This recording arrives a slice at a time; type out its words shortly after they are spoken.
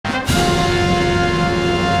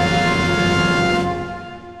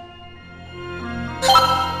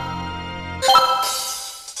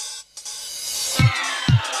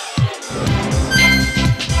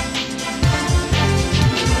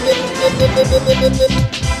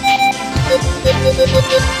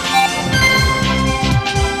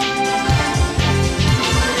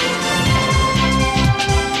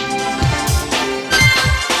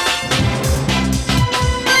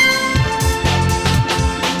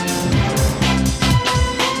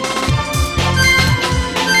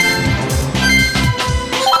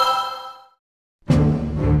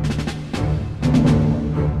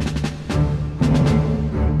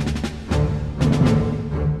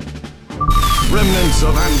Remnants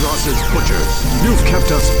of Andross's butchers. You've kept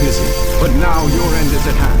us busy, but now your end is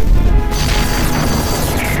at hand.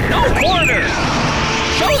 No quarter!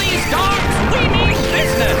 Show these dogs we mean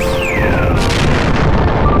business!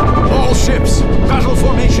 All ships, battle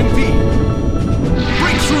formation V.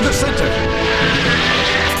 Break through the center.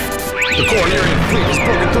 The Cornerian fleet has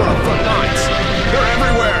broken through our front lines. They're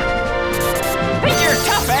everywhere. Think you're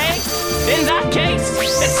tough, eh? In that case,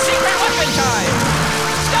 it's secret weapon time!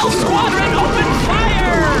 Stealth Squadron, open fire!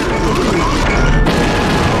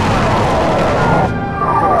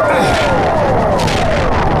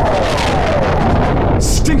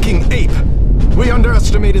 Stinking ape! We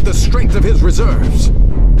underestimated the strength of his reserves.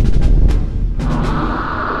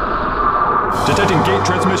 Detecting gate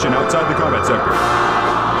transmission outside the combat sector.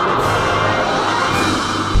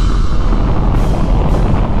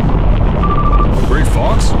 Great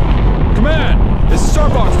Fox? Command! This is Star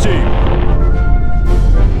Fox team!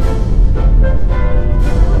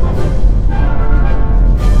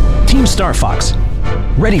 Team Star Fox,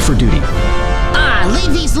 ready for duty. Ah,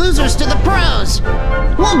 leave these losers to the pros!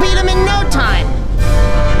 We'll beat them in no time!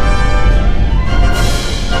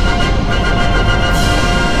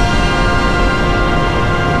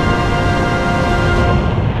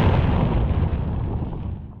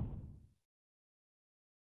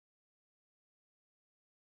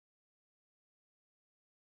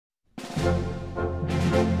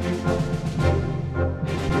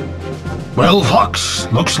 Well, Fox,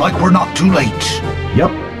 looks like we're not too late. Yep,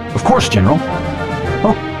 of course, General.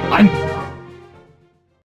 Oh, I'm...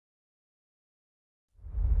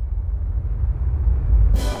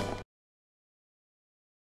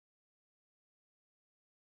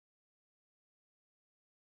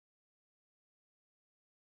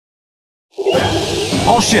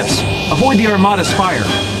 All ships, avoid the Armada's fire.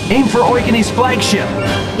 Aim for Oikone's flagship.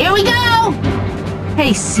 Here we go!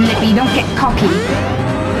 Hey, Slippy, don't get cocky.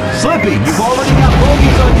 Slippy, you've already got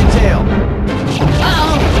bogeys on your tail.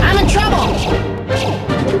 Uh-oh, I'm in trouble!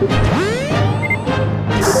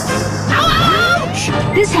 Ouch!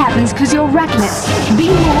 This happens because you're reckless. Be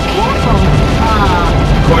more careful.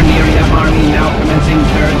 Corneria army now commencing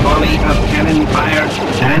third volley of cannon fire.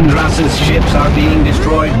 Andross's ships are being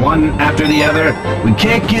destroyed one after the other. We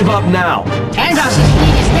can't give up now. Andross's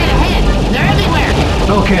fleet is dead ahead. They're everywhere.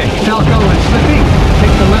 Okay, Falco and Slippy,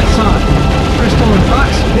 take the left side. Crystal and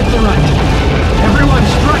Fox, hit the right. Everyone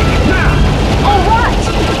strike, now! All right!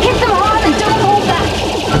 Hit them hard and don't hold back!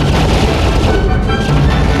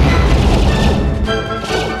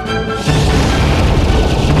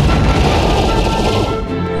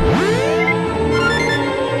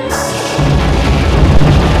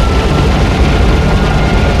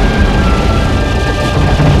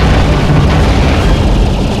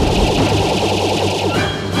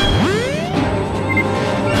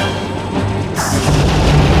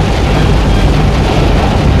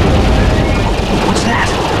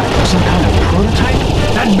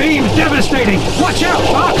 Devastating! Watch out,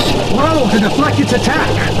 Fox! Roll to deflect its attack!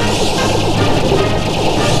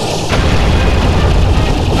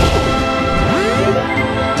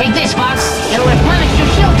 Take this, Fox. It'll replenish your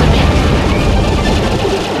shields a bit.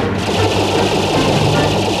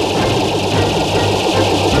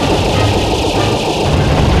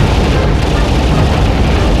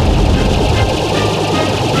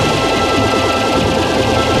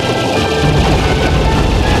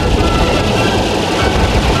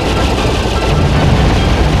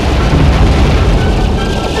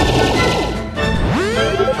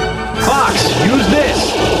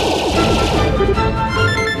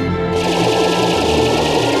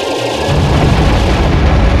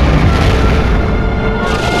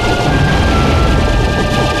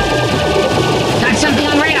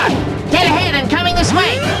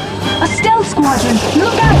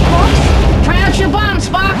 Look out, Fox! Try out your bombs,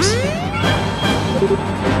 Fox!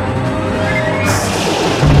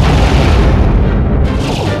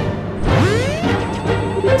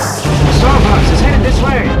 Star Fox is headed this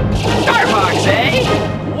way! Star Fox,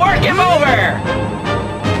 eh? Work him over!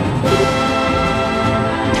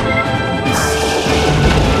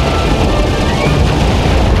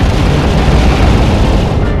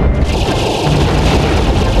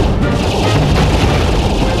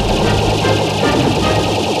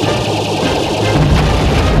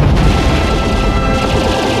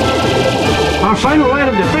 final line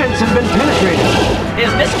of defense has been penetrated.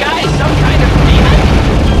 Is this guy some kind of demon?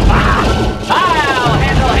 I'll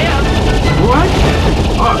handle him. What?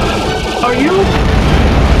 Are you?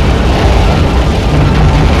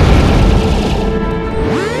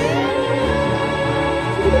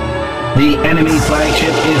 The enemy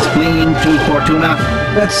flagship is fleeing to Fortuna.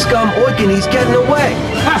 That scum Oikeni's getting away!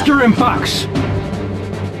 After him, Fox!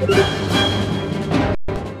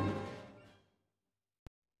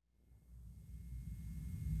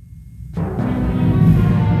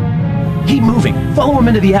 Keep moving. Follow him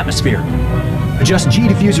into the atmosphere. Adjust G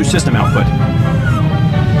diffuser system output.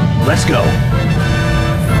 Let's go.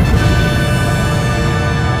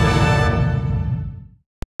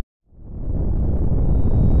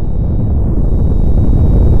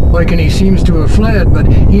 Oikeni seems to have fled, but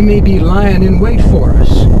he may be lying in wait for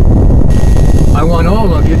us. I want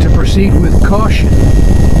all of you to proceed with caution.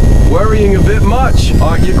 Worrying a bit much,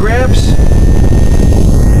 aren't you, Gramps?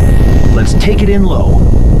 Let's take it in low.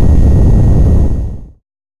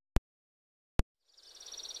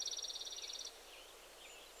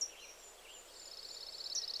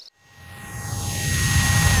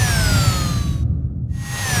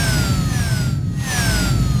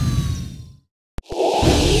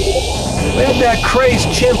 Where'd that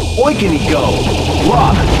crazed chimp Oikeni go?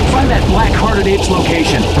 Rob, find that black-hearted ape's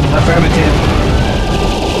location. Affirmative.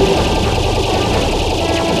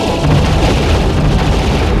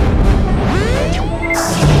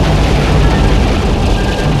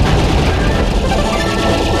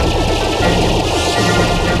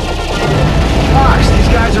 Fox, these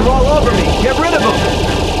guys are all over me. Get rid of them.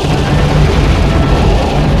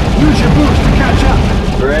 Use your boost to catch up.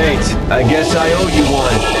 Great. I guess I owe you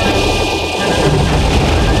one.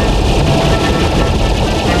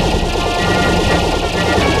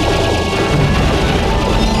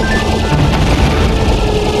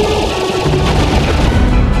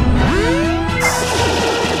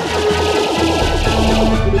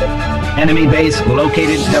 Enemy base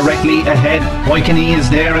located directly ahead. Oikeni is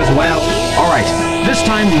there as well. All right, this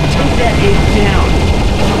time we take that ape down.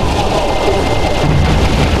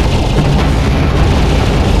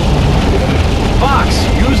 Fox,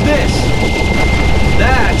 use this.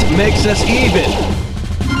 That makes us even.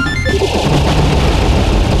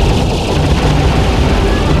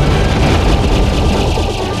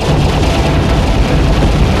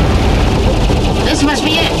 This must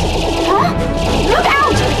be it. Huh? Look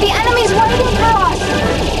out! The enemy's waiting for us!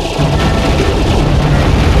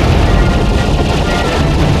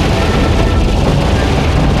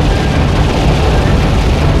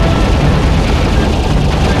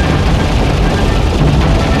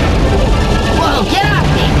 Whoa, get off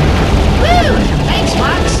me! Woo! Thanks,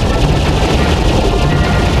 Fox.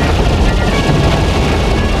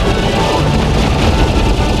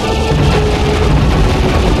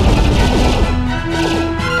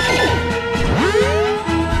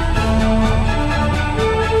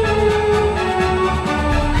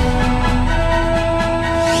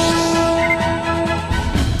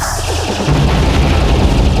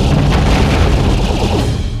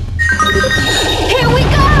 Here we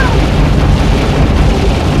go!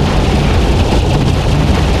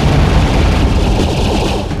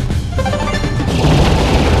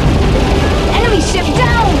 Enemy ship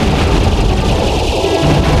down!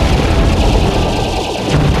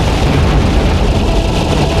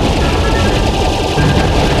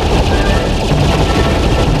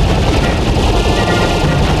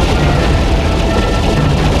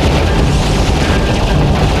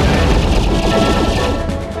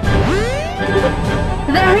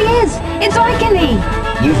 There he is! It's Oikeni!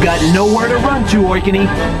 You've got nowhere to run to, Oikeni.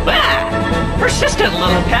 Ah, persistent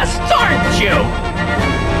little pests, aren't you?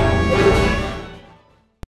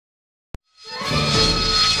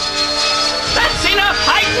 That's enough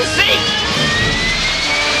hide and seek!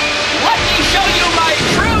 Let me show you my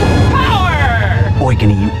true power!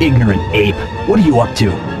 Oikeni, you ignorant ape. What are you up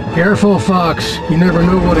to? Careful, Fox. You never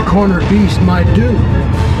know what a cornered beast might do.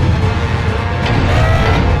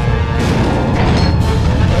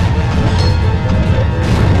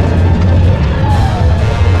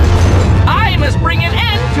 I must bring an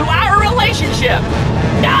end to our relationship!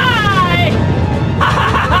 Die! Ha ha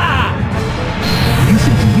ha ha! You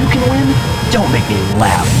think you can win? Don't make me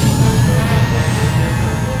laugh.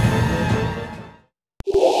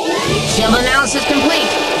 Shield analysis complete.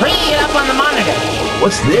 Bringing it up on the monitor.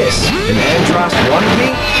 What's this? An Andros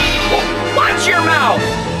wannabe? Watch your mouth!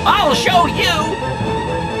 I'll show you!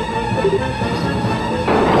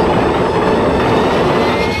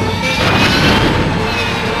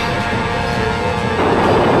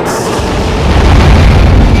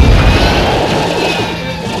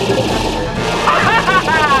 Ha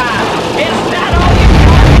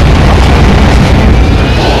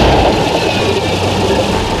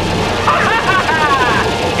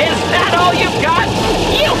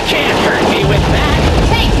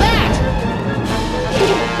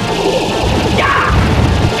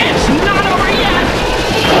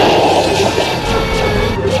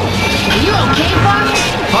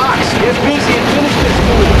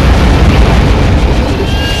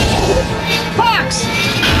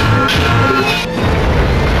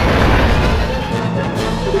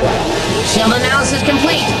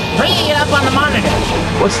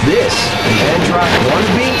this? An Android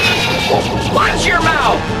wannabe? Watch your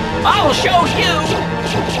mouth! I'll show you!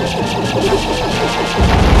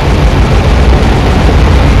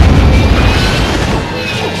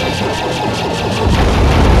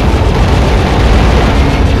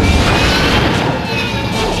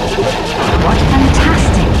 What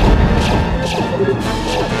fantastic!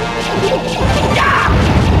 Yeah!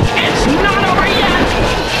 It's not over yet!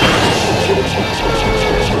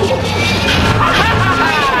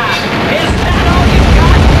 Is that all you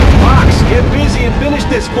got? Fox, get busy and finish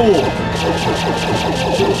this fool!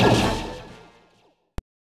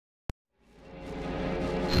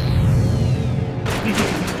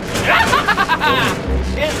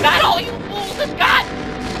 Is that all you fools have got?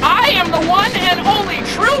 I am the one and only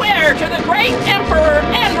true heir to the great Emperor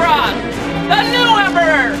Andros! The new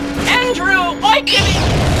Emperor! Andrew Oikini!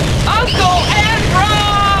 Uncle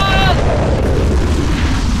Andros!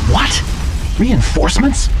 What?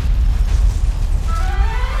 Reinforcements?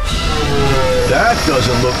 That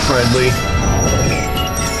doesn't look friendly.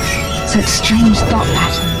 Such strange thought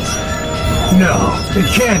patterns. No, it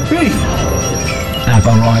can't be.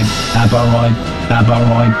 Abaroid, Abaroid,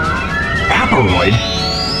 Abaroid. Aperoid?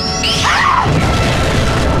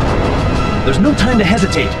 There's no time to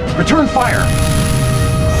hesitate. Return fire.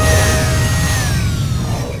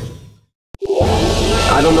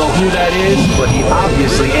 I don't know who that is, but he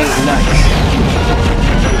obviously ain't nice.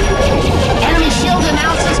 Enemy shield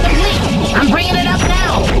analysis complete. I'm bringing it up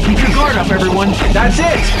now. Keep your guard up, everyone. That's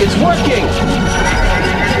it. It's working.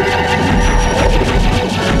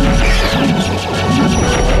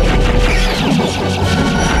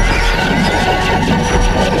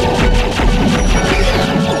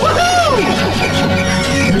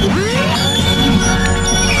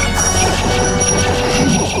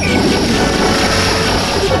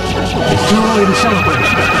 It's too early to celebrate.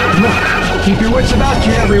 Look, keep your wits about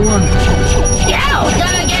you, everyone. Yeah, we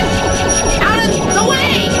gotta get out of the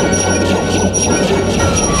way.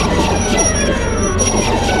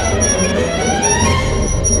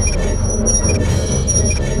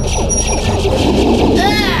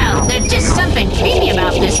 Ugh, there's just something creepy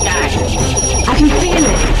about this guy. I can feel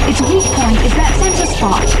it. Its weak point is that center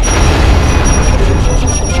spot.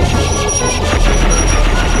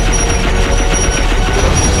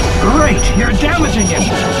 Great, you're damaging him.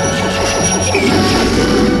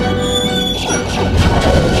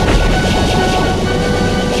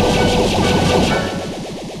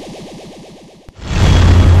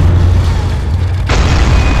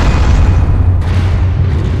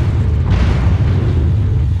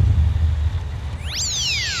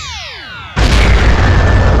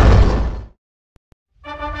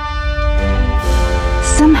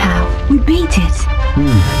 Somehow, we beat it.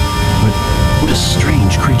 But what a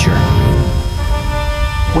strange creature.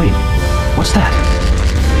 Wait, what's that?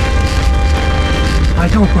 I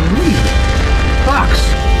don't believe it. Fox,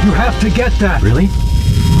 you have to get that. Really?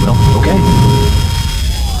 Well, okay.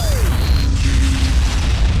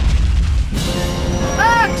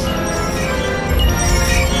 Fox!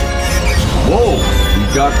 Whoa, you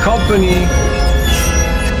got company.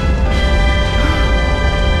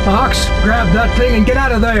 Fox, grab that thing and get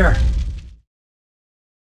out of there.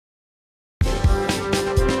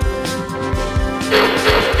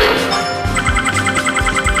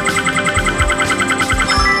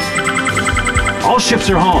 All ships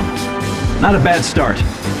are home. Not a bad start.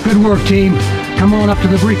 Good work, team. Come on up to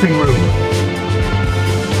the briefing room.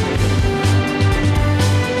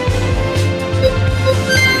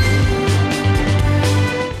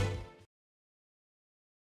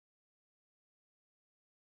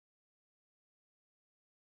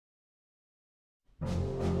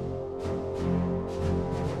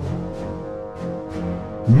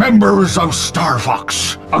 Members of Star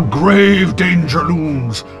Fox, a grave danger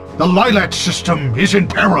looms. The Lilat system is in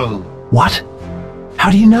peril. What? How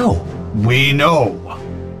do you know? We know.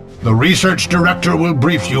 The research director will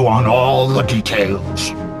brief you on all the details.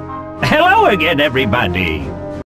 Hello again, everybody.